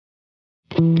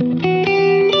Good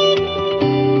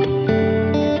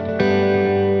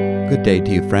day to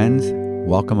you, friends.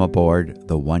 Welcome aboard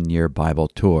the One-Year Bible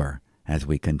Tour as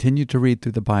we continue to read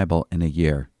through the Bible in a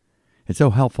year. It's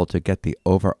so helpful to get the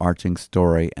overarching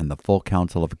story and the full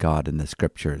counsel of God in the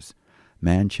Scriptures.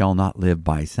 Man shall not live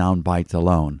by sound bites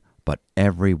alone, but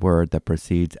every word that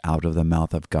proceeds out of the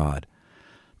mouth of God.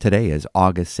 Today is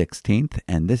August 16th,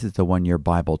 and this is the One-Year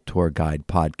Bible Tour Guide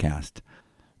podcast.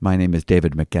 My name is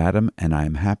David MacAdam, and I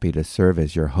am happy to serve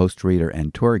as your host, reader,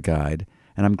 and tour guide,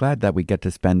 and I'm glad that we get to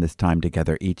spend this time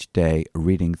together each day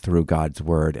reading through God's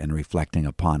Word and reflecting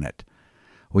upon it.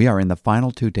 We are in the final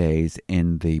 2 days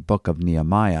in the book of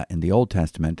Nehemiah in the Old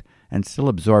Testament and still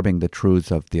absorbing the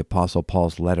truths of the Apostle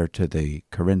Paul's letter to the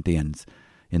Corinthians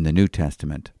in the New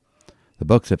Testament. The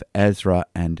books of Ezra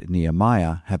and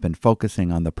Nehemiah have been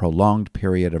focusing on the prolonged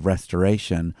period of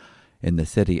restoration in the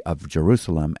city of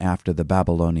Jerusalem after the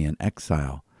Babylonian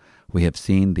exile. We have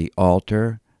seen the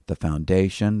altar, the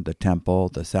foundation, the temple,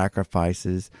 the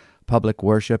sacrifices, public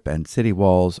worship, and city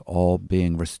walls all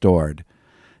being restored.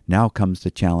 Now comes the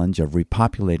challenge of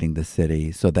repopulating the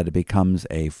city so that it becomes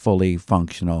a fully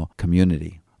functional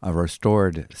community, a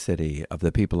restored city of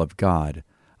the people of God,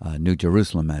 New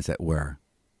Jerusalem as it were.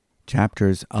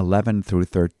 Chapters 11 through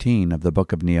 13 of the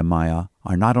book of Nehemiah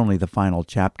are not only the final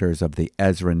chapters of the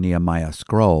Ezra-Nehemiah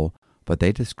scroll, but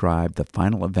they describe the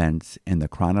final events in the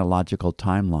chronological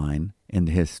timeline in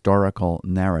the historical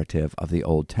narrative of the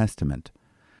Old Testament.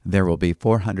 There will be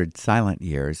 400 silent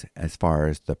years, as far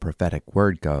as the prophetic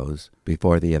word goes,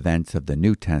 before the events of the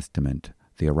New Testament,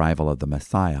 the arrival of the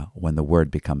Messiah, when the Word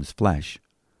becomes flesh.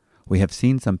 We have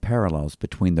seen some parallels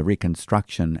between the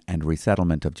reconstruction and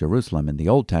resettlement of Jerusalem in the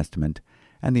Old Testament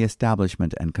and the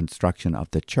establishment and construction of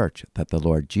the church that the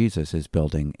Lord Jesus is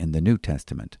building in the New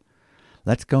Testament.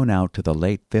 Let's go now to the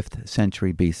late 5th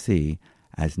century BC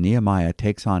as Nehemiah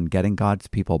takes on getting God's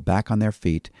people back on their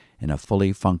feet in a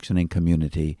fully functioning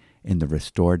community in the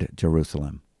restored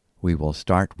Jerusalem. We will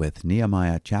start with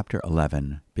Nehemiah chapter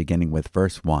 11, beginning with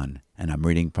verse 1, and I'm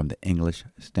reading from the English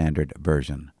Standard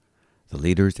Version. The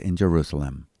leaders in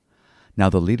Jerusalem. Now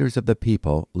the leaders of the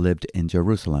people lived in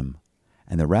Jerusalem,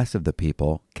 and the rest of the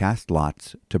people cast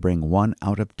lots to bring 1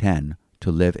 out of 10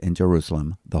 to live in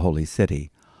Jerusalem, the holy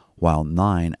city, while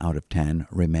 9 out of 10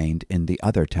 remained in the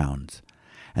other towns.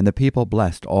 And the people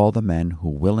blessed all the men who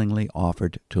willingly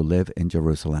offered to live in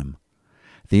Jerusalem.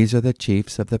 These are the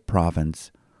chiefs of the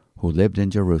province who lived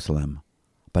in Jerusalem.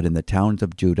 But in the towns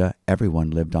of Judah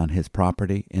everyone lived on his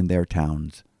property in their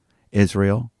towns.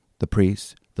 Israel, the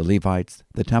priests, the Levites,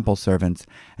 the temple servants,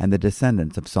 and the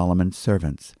descendants of Solomon's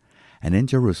servants. And in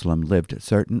Jerusalem lived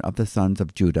certain of the sons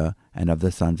of Judah and of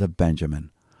the sons of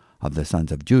Benjamin. Of the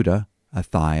sons of Judah,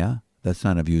 Athaiah, the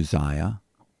son of Uzziah,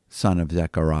 son of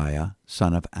Zechariah,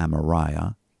 son of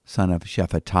Amariah, son of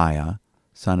Shephatiah,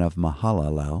 son of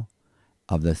Mahalalel,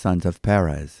 of the sons of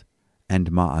Perez,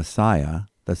 and Maaseiah,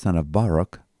 the son of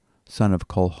Baruch, son of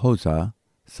Kolhozah,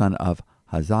 son of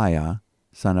Haziah,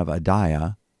 son of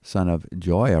Adiah, son of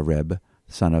Joiarib,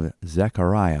 son of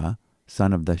Zechariah,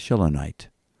 son of the Shilonite.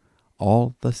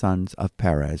 All the sons of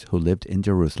Perez who lived in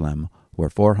Jerusalem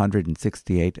were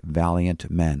 468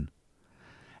 valiant men.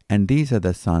 And these are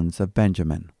the sons of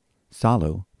Benjamin: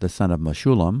 Salu, the son of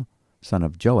Meshullam, son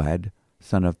of Joed,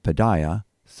 son of Pedaiah,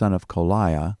 son of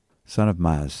Koliah, son of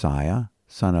Maaseiah,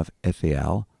 son of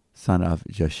Ithiel, son of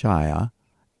Jeshiah,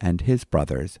 and his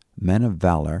brothers, men of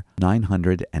valor,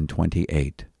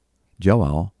 928.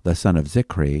 Joel, the son of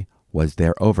Zichri, was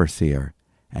their overseer,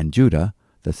 and Judah,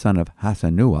 the son of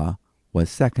Hasenuah, was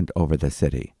second over the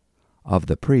city. Of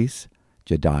the priests,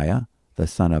 Jediah, the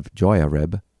son of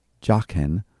Joiarib,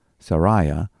 Jachin,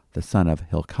 Sariah, the son of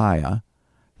Hilkiah,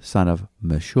 son of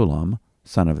Meshullam,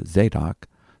 son of Zadok,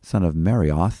 son of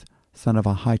Merioth, son of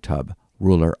Ahitub,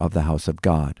 ruler of the house of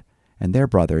God, and their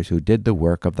brothers who did the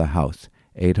work of the house,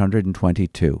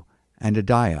 822, and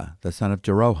Adiah, the son of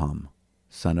Jeroham,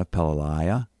 son of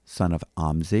Pelaliah, son of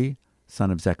Amzi,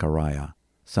 son of Zechariah,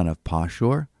 son of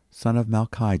Pashur, son of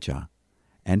Malchijah,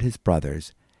 and his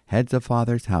brothers, heads of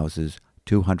fathers' houses,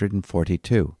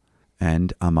 242,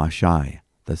 and Amashai,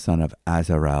 the son of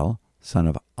Azarel, son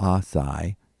of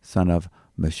Asai, son of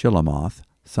Meshillemoth,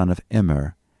 son of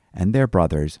Immer, and their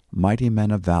brothers, mighty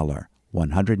men of valor,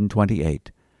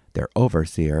 128. Their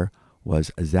overseer was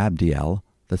Zabdiel,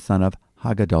 the son of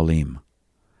Haggadolim.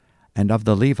 And of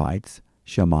the Levites,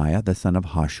 Shemaiah, the son of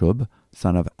Hashub,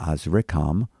 son of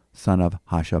Azrikam, son of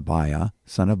Hashabiah,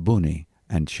 son of Buni,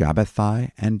 and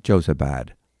Shabbathai and Jozabad,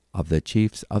 of the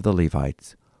chiefs of the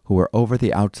Levites, who were over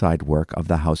the outside work of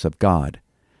the house of God,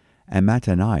 and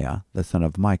Mattaniah, the son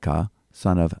of Micah,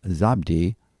 son of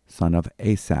Zabdi, son of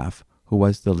Asaph, who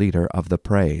was the leader of the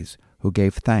praise, who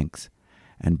gave thanks,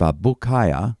 and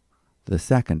Babukiah, the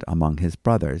second among his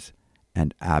brothers,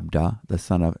 and Abda, the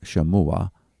son of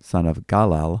Shemuah, son of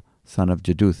Galal, son of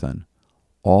Jeduthun.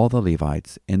 All the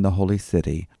Levites in the holy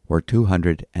city were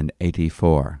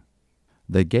 284.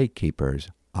 The gatekeepers,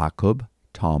 Akub,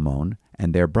 Talmon,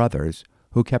 and their brothers,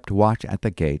 who kept watch at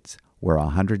the gates, were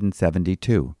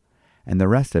 172, and the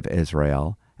rest of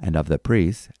Israel, and of the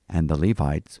priests and the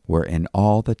Levites, were in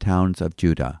all the towns of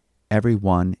Judah, every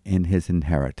one in his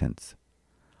inheritance.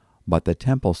 But the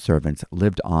temple servants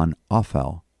lived on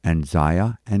Ophel, and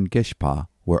Ziah and Gishpa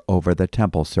were over the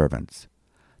temple servants.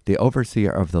 The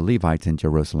overseer of the Levites in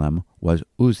Jerusalem was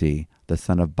Uzzi, the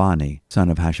son of Bani, son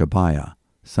of Hashabiah,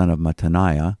 son of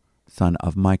Mattaniah, son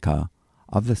of Micah,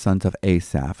 of the sons of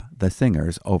Asaph, the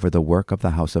singers over the work of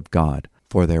the house of God,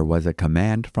 for there was a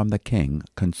command from the king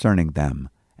concerning them,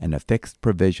 and a fixed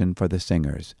provision for the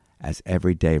singers, as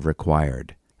every day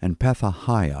required. And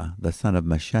Pethahiah, the son of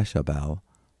Meshezabel,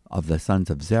 of the sons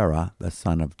of Zerah, the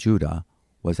son of Judah,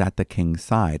 was at the king's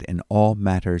side in all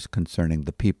matters concerning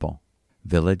the people.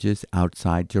 Villages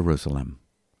outside Jerusalem.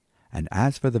 And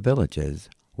as for the villages,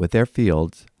 with their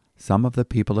fields, some of the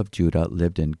people of Judah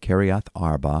lived in Kiriath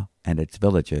Arba and its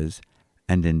villages,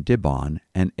 and in Dibon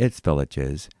and its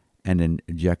villages, and in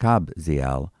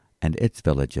Jekabzeel and its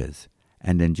villages,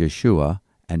 and in Jeshua,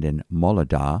 and in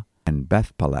Moladah, and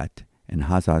Bethpelet, in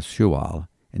Hazar-Shual,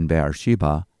 in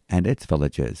Beersheba and its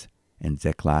villages, in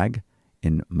Ziklag,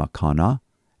 in Makana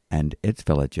and its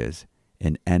villages,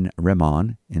 in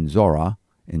En-Rimmon, in Zorah,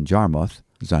 in Jarmuth,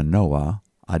 Zanoah,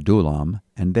 Adullam,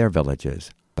 and their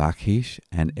villages, Lachish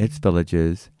and its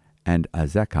villages, and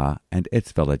Azekah and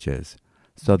its villages.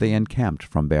 So they encamped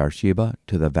from Beersheba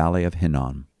to the valley of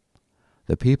Hinnom.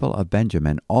 The people of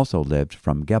Benjamin also lived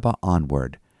from Geba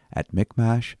onward, at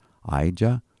Michmash,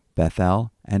 Aijah,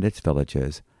 Bethel and its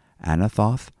villages,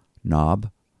 Anathoth, Nob,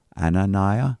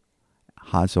 Ananiah,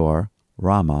 Hazor,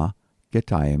 Ramah,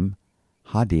 Gittaim,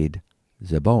 Hadid,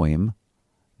 Zeboim,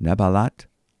 Nebalat,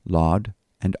 Lod,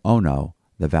 and Ono,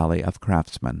 the valley of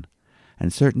craftsmen.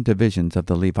 And certain divisions of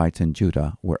the Levites in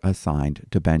Judah were assigned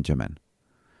to Benjamin.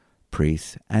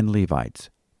 Priests and Levites,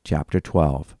 chapter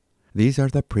 12. These are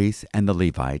the priests and the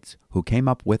Levites who came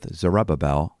up with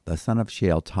Zerubbabel, the son of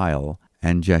Shealtiel,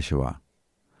 and Jeshua: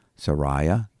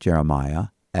 Sariah, Jeremiah,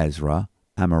 Ezra,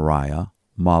 Amariah,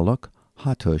 Malluch,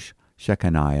 Hattush,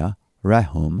 Shechaniah,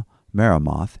 Rehum,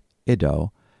 Meremoth,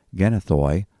 Iddo,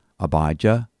 Genethoi,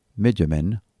 Abijah,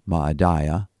 Mijamin,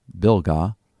 Maadiah,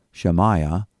 Bilgah,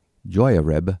 Shemaiah,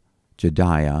 Joiarib,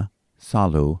 Jediah,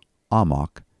 Salu,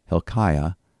 Amok,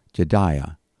 Hilkiah,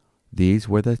 Jediah. These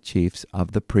were the chiefs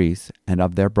of the priests and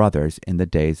of their brothers in the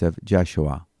days of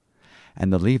Jeshua.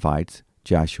 And the Levites,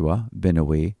 Jeshua,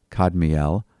 Binnui,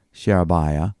 Kadmiel,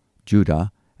 Sherebiah,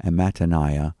 Judah, and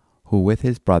Mattaniah, who with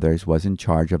his brothers was in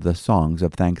charge of the songs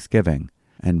of thanksgiving,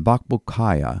 and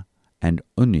Bakbukiah and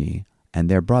Unni and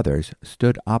their brothers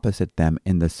stood opposite them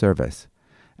in the service.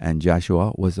 And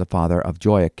Jeshua was the father of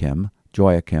Joachim,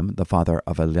 Joachim the father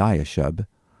of Eliashib,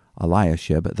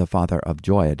 Eliashib the father of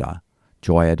Joiada,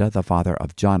 Joiada the father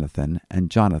of Jonathan, and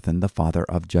Jonathan the father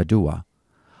of Jaddua.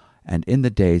 And in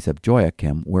the days of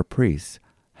Joachim were priests,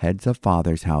 heads of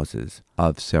fathers' houses,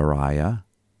 of Sariah,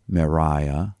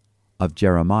 Meriah, of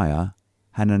Jeremiah,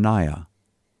 Hananiah,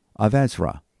 of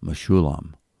Ezra,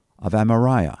 Meshullam, of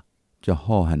Amariah,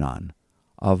 Jehohanan,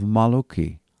 of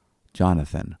Malluchi,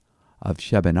 Jonathan, of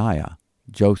Shebaniah,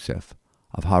 Joseph,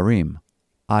 of Harim,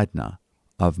 Adnah,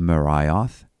 of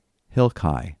Merioth,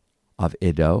 Hilkai, of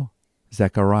Iddo,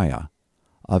 Zechariah,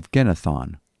 of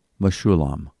Ginnethon,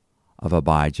 Meshullam, of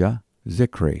Abijah,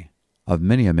 Zikri, of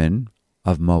Miniamin,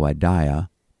 of Moadiah,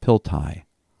 Piltai,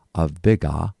 of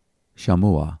Bigah,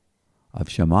 Shammua, of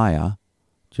Shemaiah,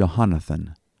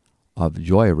 Johonathan, of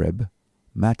Joirib,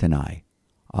 Mattanai,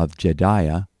 of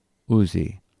Jediah,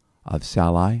 Uzzi, of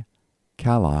Salai,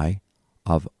 Kalai,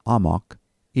 of Amok,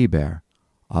 Eber,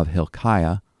 of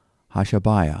Hilkiah,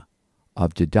 Hashabiah,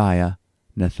 of Jediah,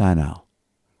 Nethanel.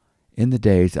 In the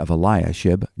days of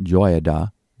Eliashib,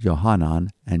 Joiada, Johanan,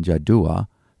 and Jaddua,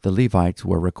 the Levites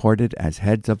were recorded as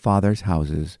heads of fathers'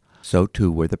 houses. So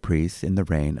too were the priests in the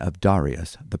reign of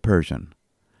Darius the Persian.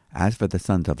 As for the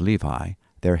sons of Levi,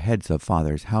 their heads of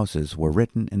fathers' houses were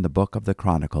written in the book of the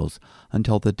Chronicles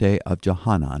until the day of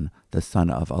Johanan the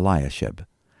son of Eliashib.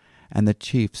 And the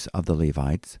chiefs of the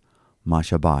Levites,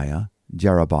 Mashabiah,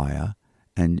 Jerebiah,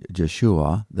 and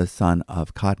Jeshua the son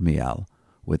of Kadmiel,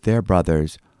 with their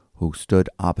brothers who stood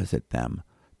opposite them,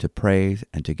 to praise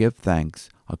and to give thanks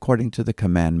according to the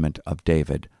commandment of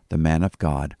David, the man of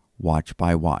God, watch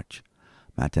by watch.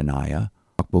 Mattaniah,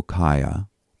 Bakbukiah,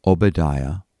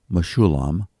 Obadiah,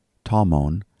 Meshullam,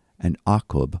 Talmon, and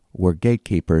Akub were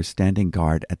gatekeepers standing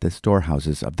guard at the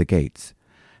storehouses of the gates.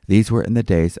 These were in the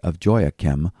days of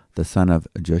Joachim, the son of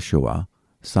Jeshua,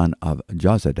 son of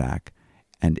Jozadak,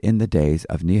 and in the days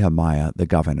of Nehemiah the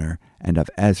governor, and of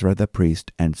Ezra the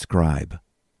priest and scribe.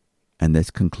 And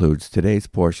this concludes today's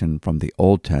portion from the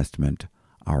Old Testament,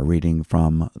 our reading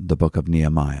from the book of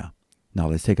Nehemiah. Now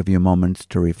let's take a few moments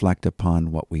to reflect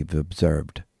upon what we've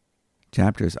observed.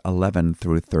 Chapters 11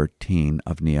 through 13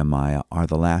 of Nehemiah are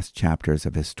the last chapters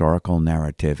of historical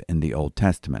narrative in the Old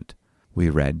Testament. We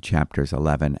read chapters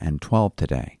 11 and 12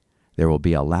 today. There will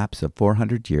be a lapse of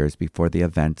 400 years before the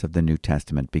events of the New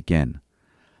Testament begin.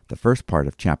 The first part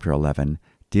of chapter 11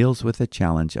 deals with the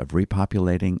challenge of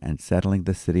repopulating and settling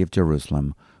the city of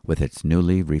Jerusalem with its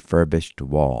newly refurbished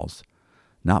walls.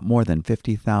 Not more than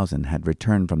 50,000 had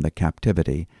returned from the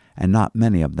captivity, and not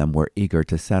many of them were eager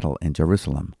to settle in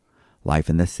Jerusalem. Life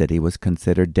in the city was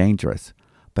considered dangerous,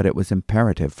 but it was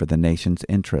imperative for the nation's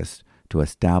interests to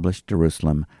establish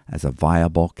Jerusalem as a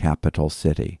viable capital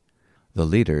city. The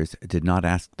leaders did not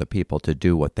ask the people to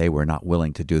do what they were not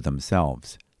willing to do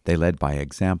themselves. They led by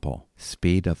example.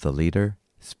 Speed of the leader,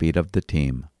 speed of the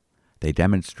team. They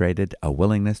demonstrated a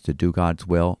willingness to do God's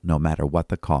will no matter what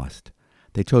the cost.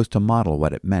 They chose to model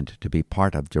what it meant to be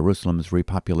part of Jerusalem's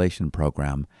repopulation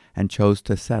program and chose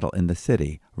to settle in the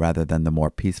city rather than the more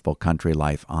peaceful country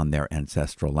life on their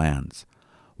ancestral lands.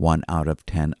 1 out of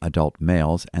 10 adult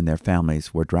males and their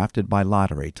families were drafted by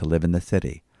lottery to live in the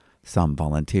city. Some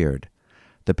volunteered.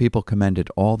 The people commended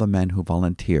all the men who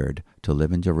volunteered to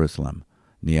live in Jerusalem.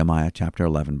 Nehemiah chapter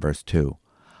 11, verse 2.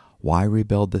 Why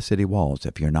rebuild the city walls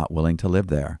if you're not willing to live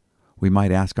there? We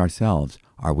might ask ourselves,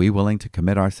 are we willing to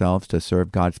commit ourselves to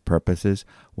serve God's purposes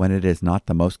when it is not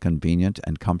the most convenient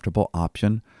and comfortable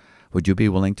option? Would you be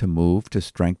willing to move to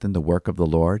strengthen the work of the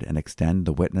Lord and extend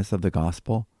the witness of the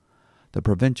gospel? The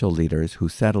provincial leaders who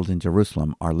settled in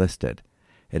Jerusalem are listed.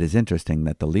 It is interesting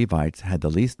that the Levites had the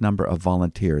least number of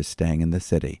volunteers staying in the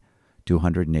city,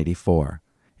 284.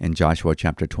 In Joshua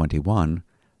chapter 21,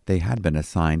 they had been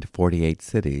assigned 48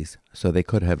 cities, so they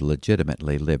could have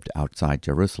legitimately lived outside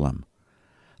Jerusalem.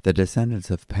 The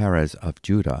descendants of Perez of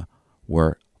Judah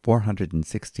were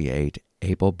 468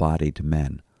 able-bodied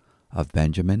men. Of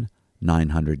Benjamin,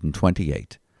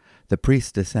 928. The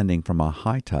priests descending from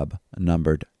Ahitub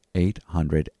numbered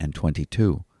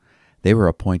 822. They were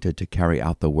appointed to carry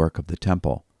out the work of the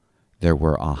temple. There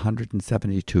were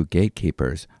 172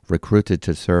 gatekeepers recruited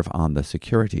to serve on the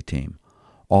security team.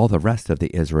 All the rest of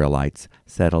the Israelites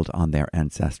settled on their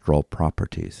ancestral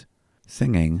properties.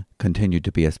 Singing continued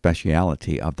to be a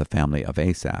speciality of the family of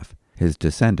Asaph. His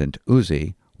descendant,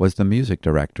 Uzzi, was the music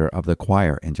director of the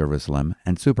choir in Jerusalem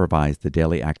and supervised the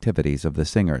daily activities of the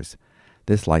singers.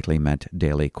 This likely meant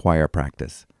daily choir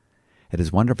practice. It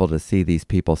is wonderful to see these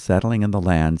people settling in the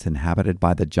lands inhabited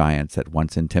by the giants that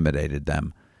once intimidated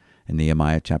them. In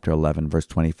Nehemiah chapter 11, verse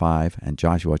 25, and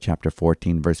Joshua chapter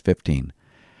 14, verse 15,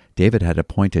 David had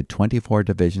appointed 24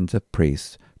 divisions of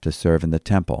priests to serve in the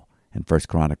temple. In 1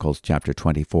 Chronicles chapter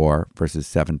 24, verses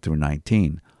 7 through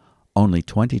 19, only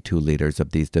 22 leaders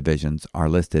of these divisions are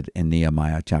listed in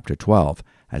Nehemiah chapter 12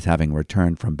 as having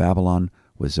returned from Babylon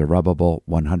with Zerubbabel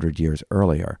 100 years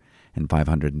earlier, in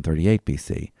 538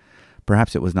 BC.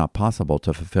 Perhaps it was not possible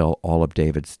to fulfill all of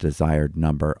David's desired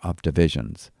number of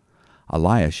divisions.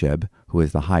 Eliashib, who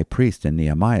is the high priest in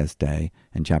Nehemiah's day,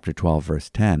 in chapter 12, verse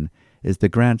 10, is the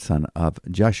grandson of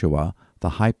Jeshua, the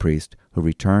high priest, who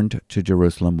returned to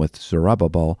Jerusalem with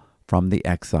Zerubbabel from the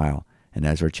exile, in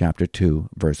Ezra chapter 2,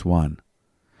 verse 1.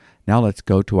 Now let's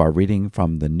go to our reading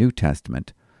from the New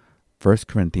Testament, 1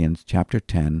 Corinthians chapter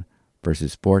 10,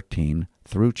 verses 14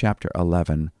 through chapter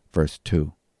 11, verse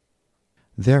 2.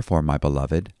 Therefore, my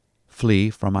beloved, flee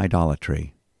from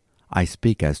idolatry. I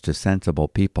speak as to sensible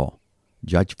people.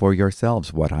 Judge for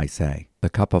yourselves what I say. The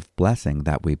cup of blessing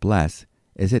that we bless,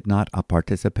 is it not a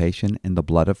participation in the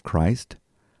blood of Christ?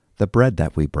 The bread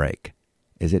that we break,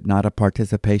 is it not a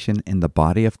participation in the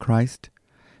body of Christ?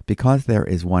 Because there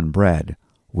is one bread,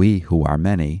 we who are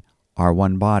many are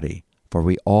one body, for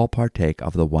we all partake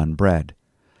of the one bread.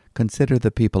 Consider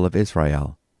the people of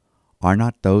Israel. Are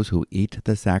not those who eat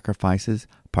the sacrifices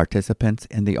participants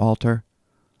in the altar?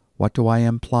 What do I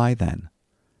imply then?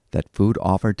 That food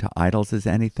offered to idols is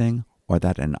anything, or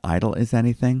that an idol is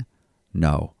anything?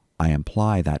 No, I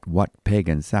imply that what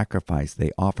pagan sacrifice they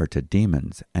offer to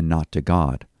demons and not to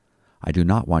God. I do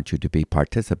not want you to be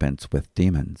participants with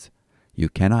demons. You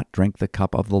cannot drink the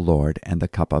cup of the Lord and the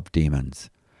cup of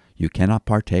demons. You cannot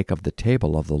partake of the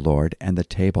table of the Lord and the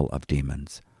table of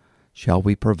demons. Shall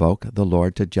we provoke the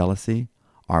Lord to jealousy?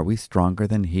 Are we stronger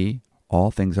than he? All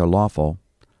things are lawful,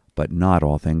 but not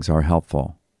all things are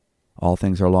helpful. All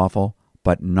things are lawful,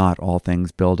 but not all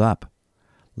things build up.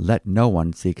 Let no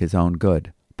one seek his own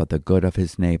good, but the good of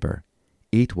his neighbor.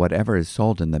 Eat whatever is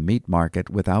sold in the meat market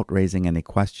without raising any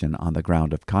question on the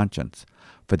ground of conscience,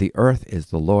 for the earth is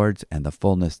the Lord's and the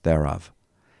fullness thereof.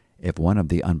 If one of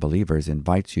the unbelievers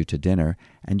invites you to dinner,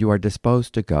 and you are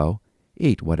disposed to go,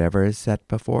 eat whatever is set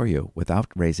before you, without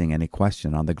raising any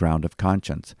question on the ground of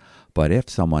conscience. But if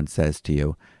someone says to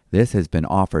you, "This has been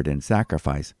offered in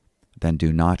sacrifice," then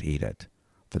do not eat it,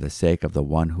 for the sake of the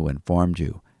one who informed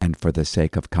you, and for the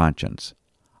sake of conscience.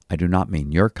 I do not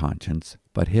mean your conscience,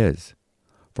 but his.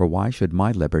 For why should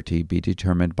my liberty be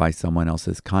determined by someone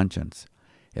else's conscience?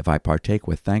 If I partake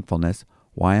with thankfulness,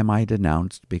 why am I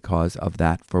denounced because of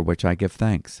that for which I give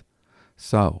thanks?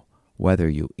 So, whether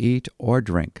you eat or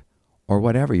drink, or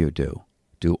whatever you do,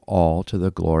 do all to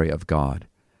the glory of God.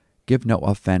 Give no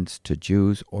offense to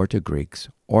Jews or to Greeks,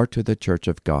 or to the church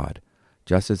of God,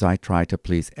 just as I try to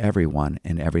please everyone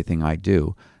in everything I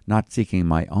do, not seeking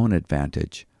my own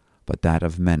advantage, but that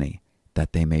of many,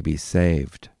 that they may be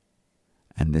saved.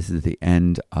 And this is the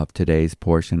end of today's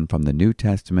portion from the New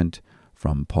Testament,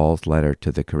 from Paul's letter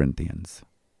to the Corinthians.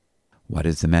 What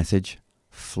is the message?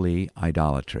 Flee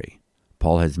idolatry.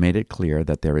 Paul has made it clear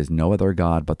that there is no other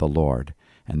God but the Lord,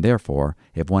 and therefore,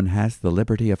 if one has the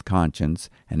liberty of conscience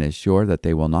and is sure that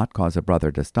they will not cause a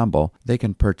brother to stumble, they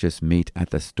can purchase meat at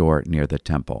the store near the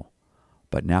temple.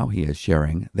 But now he is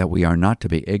sharing that we are not to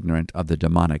be ignorant of the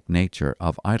demonic nature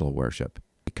of idol worship.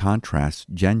 He contrasts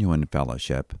genuine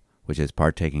fellowship, which is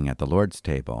partaking at the Lord's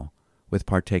table, with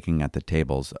partaking at the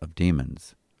tables of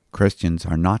demons. Christians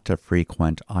are not to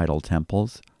frequent idol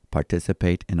temples,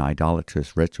 participate in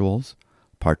idolatrous rituals,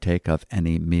 partake of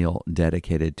any meal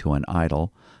dedicated to an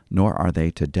idol, nor are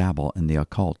they to dabble in the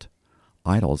occult.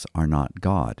 Idols are not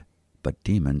God, but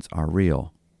demons are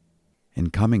real.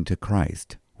 In coming to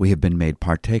Christ, we have been made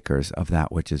partakers of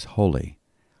that which is holy.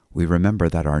 We remember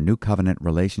that our new covenant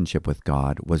relationship with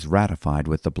God was ratified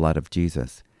with the blood of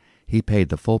Jesus. He paid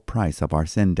the full price of our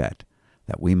sin debt,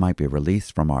 that we might be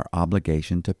released from our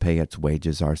obligation to pay its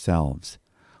wages ourselves.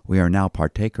 We are now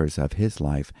partakers of his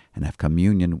life and have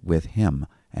communion with him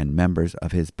and members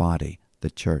of his body, the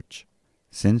church.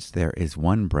 Since there is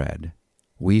one bread,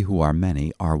 we who are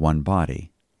many are one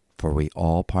body, for we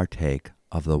all partake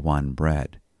of the one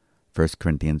bread. 1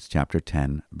 Corinthians chapter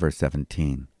 10, verse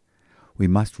 17. We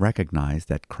must recognize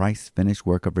that Christ's finished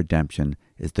work of redemption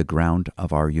is the ground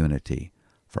of our unity.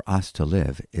 For us to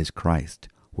live is Christ.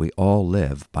 We all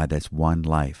live by this one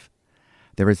life.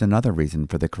 There is another reason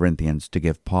for the Corinthians to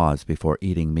give pause before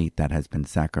eating meat that has been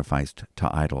sacrificed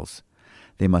to idols.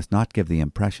 They must not give the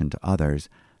impression to others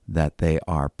that they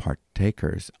are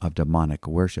partakers of demonic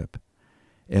worship.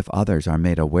 If others are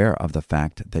made aware of the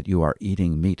fact that you are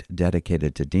eating meat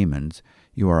dedicated to demons,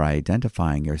 you are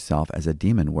identifying yourself as a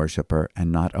demon worshiper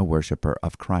and not a worshiper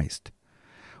of Christ.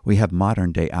 We have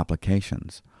modern-day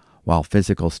applications. While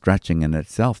physical stretching in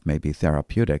itself may be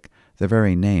therapeutic, the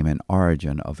very name and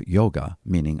origin of yoga,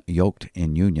 meaning yoked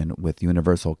in union with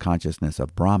universal consciousness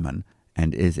of Brahman,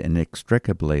 and is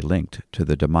inextricably linked to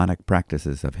the demonic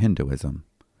practices of Hinduism.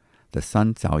 The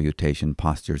sun salutation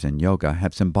postures in yoga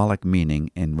have symbolic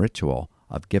meaning in ritual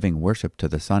of giving worship to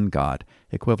the sun god,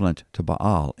 equivalent to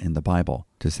Baal in the Bible.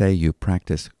 To say you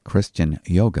practice Christian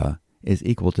yoga is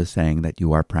equal to saying that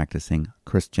you are practicing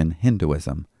Christian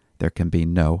Hinduism. There can be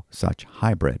no such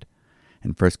hybrid.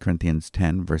 In 1 Corinthians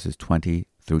 10, verses 20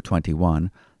 through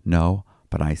 21, "No,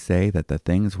 but I say that the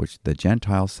things which the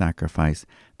Gentiles sacrifice,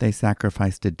 they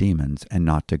sacrifice to demons and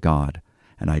not to God.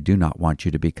 And I do not want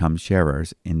you to become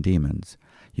sharers in demons.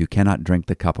 You cannot drink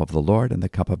the cup of the Lord and the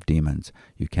cup of demons.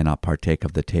 You cannot partake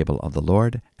of the table of the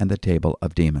Lord and the table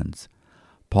of demons."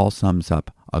 Paul sums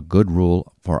up a good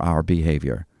rule for our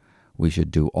behavior. We should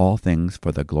do all things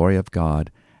for the glory of God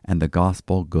and the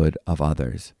gospel good of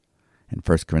others. In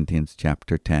 1 Corinthians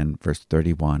chapter 10, verse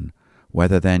 31,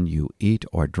 "Whether then you eat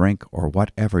or drink or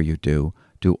whatever you do,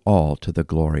 do all to the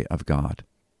glory of God."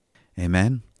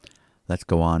 Amen. Let's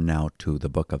go on now to the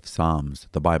book of Psalms,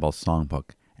 the Bible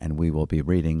songbook, and we will be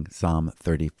reading Psalm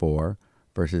 34,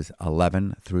 verses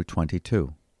 11 through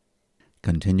 22.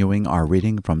 Continuing our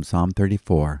reading from Psalm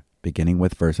 34, beginning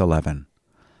with verse 11.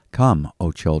 "Come,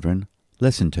 O children,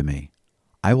 listen to me.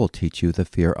 I will teach you the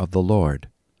fear of the Lord.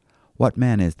 What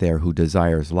man is there who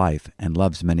desires life and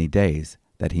loves many days,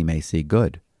 that he may see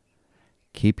good?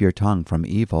 Keep your tongue from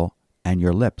evil and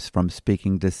your lips from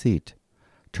speaking deceit.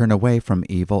 Turn away from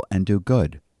evil and do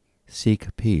good.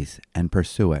 Seek peace and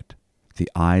pursue it. The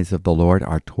eyes of the Lord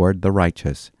are toward the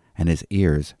righteous, and his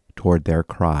ears toward their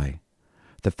cry.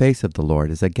 The face of the Lord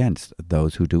is against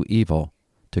those who do evil,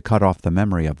 to cut off the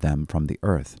memory of them from the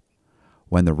earth.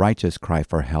 When the righteous cry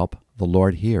for help, the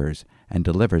Lord hears and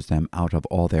delivers them out of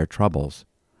all their troubles.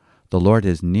 The Lord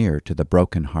is near to the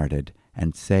brokenhearted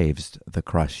and saves the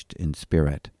crushed in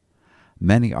spirit.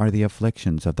 Many are the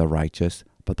afflictions of the righteous,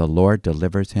 but the Lord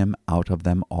delivers him out of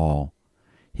them all.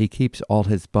 He keeps all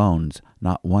his bones,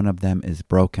 not one of them is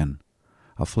broken.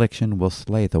 Affliction will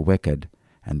slay the wicked,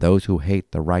 and those who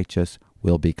hate the righteous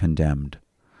will be condemned.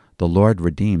 The Lord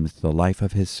redeems the life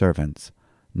of his servants.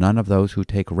 None of those who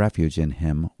take refuge in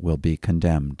him will be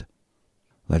condemned.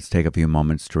 Let's take a few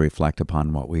moments to reflect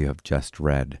upon what we have just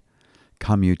read.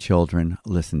 Come, you children,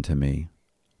 listen to me.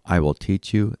 I will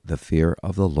teach you the fear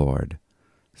of the Lord.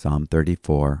 Psalm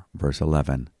 34, verse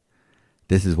 11.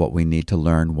 This is what we need to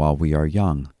learn while we are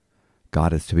young.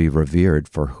 God is to be revered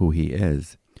for who he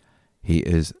is. He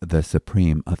is the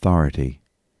supreme authority.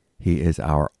 He is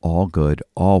our all-good,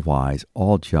 all-wise,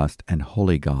 all-just, and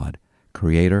holy God,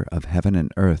 creator of heaven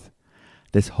and earth.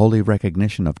 This holy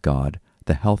recognition of God,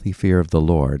 the healthy fear of the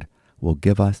Lord, will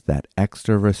give us that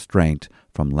extra restraint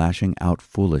from lashing out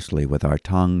foolishly with our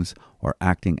tongues or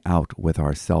acting out with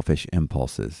our selfish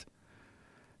impulses.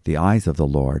 The eyes of the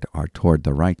Lord are toward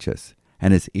the righteous,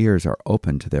 and his ears are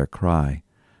open to their cry.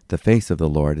 The face of the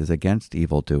Lord is against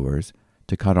evildoers,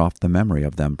 to cut off the memory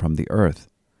of them from the earth.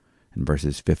 In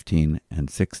verses 15 and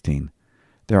 16,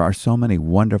 there are so many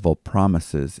wonderful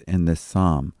promises in this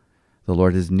psalm. The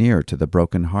Lord is near to the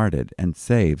brokenhearted and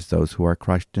saves those who are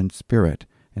crushed in spirit.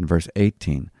 In verse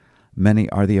 18, many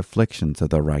are the afflictions of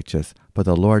the righteous, but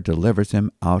the Lord delivers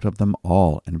him out of them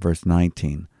all. In verse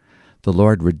 19, the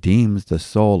Lord redeems the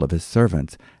soul of his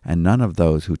servants, and none of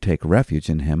those who take refuge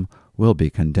in him will be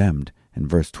condemned. In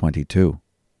verse 22.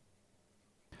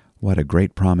 What a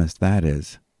great promise that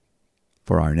is.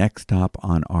 For our next stop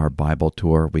on our Bible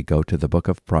tour, we go to the book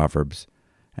of Proverbs,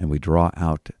 and we draw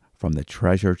out from the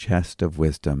treasure chest of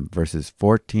wisdom, verses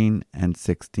 14 and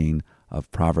 16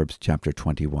 of Proverbs chapter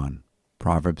 21.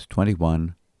 Proverbs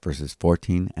 21, verses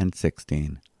 14 and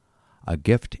 16. A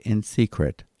gift in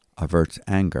secret averts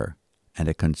anger, and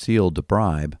a concealed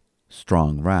bribe,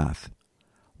 strong wrath.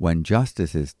 When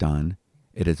justice is done,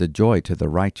 it is a joy to the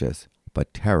righteous,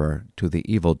 but terror to the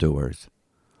evildoers.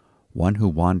 One who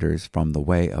wanders from the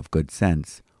way of good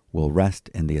sense will rest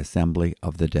in the assembly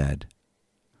of the dead.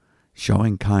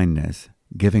 Showing kindness,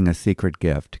 giving a secret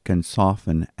gift, can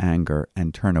soften anger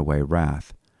and turn away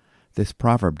wrath. This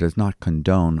proverb does not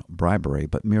condone bribery,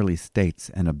 but merely states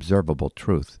an observable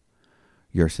truth.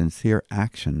 Your sincere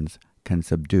actions can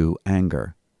subdue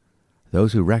anger.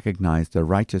 Those who recognize the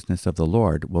righteousness of the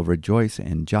Lord will rejoice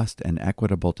in just and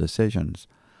equitable decisions.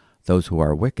 Those who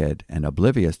are wicked and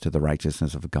oblivious to the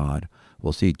righteousness of God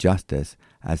will see justice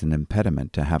as an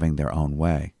impediment to having their own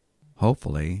way.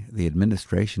 Hopefully, the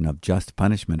administration of just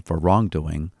punishment for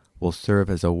wrongdoing will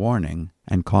serve as a warning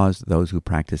and cause those who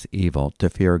practice evil to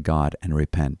fear God and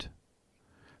repent.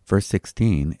 Verse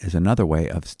 16 is another way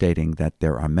of stating that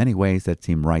there are many ways that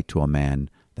seem right to a man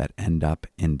that end up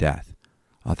in death,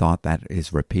 a thought that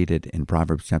is repeated in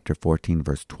Proverbs chapter 14,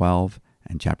 verse 12,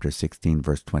 and chapter 16,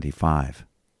 verse 25.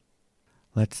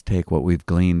 Let's take what we've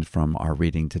gleaned from our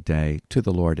reading today to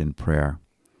the Lord in prayer.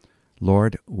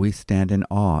 Lord, we stand in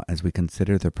awe as we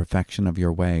consider the perfection of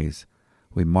your ways.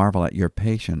 We marvel at your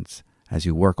patience as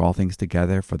you work all things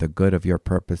together for the good of your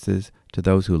purposes to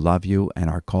those who love you and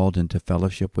are called into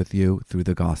fellowship with you through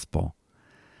the gospel.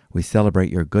 We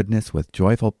celebrate your goodness with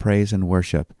joyful praise and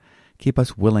worship. Keep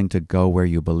us willing to go where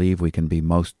you believe we can be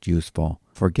most useful.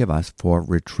 Forgive us for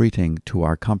retreating to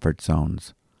our comfort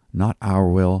zones. Not our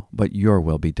will, but your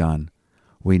will be done.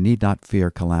 We need not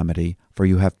fear calamity, for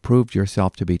you have proved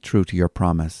yourself to be true to your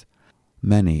promise.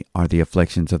 Many are the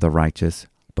afflictions of the righteous,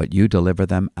 but you deliver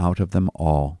them out of them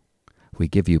all. We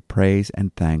give you praise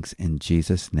and thanks in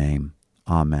Jesus' name.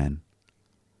 Amen.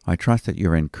 I trust that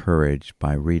you're encouraged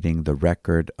by reading the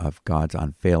record of God's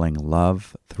unfailing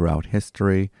love throughout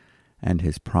history and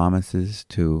his promises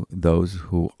to those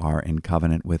who are in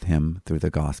covenant with him through the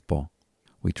gospel.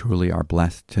 We truly are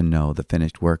blessed to know the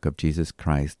finished work of Jesus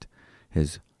Christ,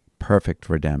 his perfect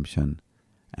redemption,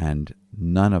 and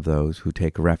none of those who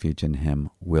take refuge in him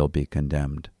will be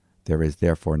condemned. There is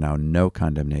therefore now no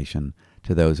condemnation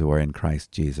to those who are in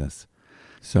Christ Jesus.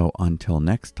 So until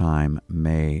next time,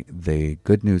 may the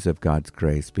good news of God's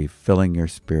grace be filling your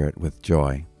spirit with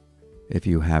joy. If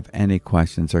you have any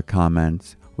questions or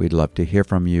comments, we'd love to hear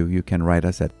from you. You can write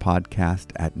us at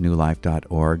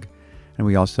podcast@newlife.org. And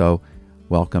we also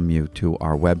welcome you to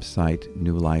our website,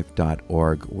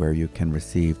 newlife.org, where you can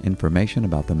receive information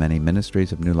about the many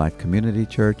ministries of New Life Community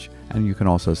Church, and you can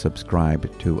also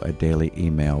subscribe to a daily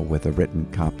email with a written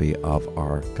copy of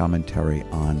our commentary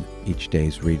on each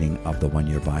day's reading of the One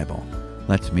Year Bible.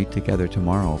 Let's meet together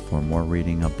tomorrow for more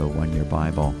reading of the One Year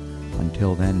Bible.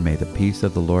 Until then, may the peace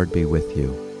of the Lord be with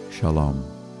you. Shalom.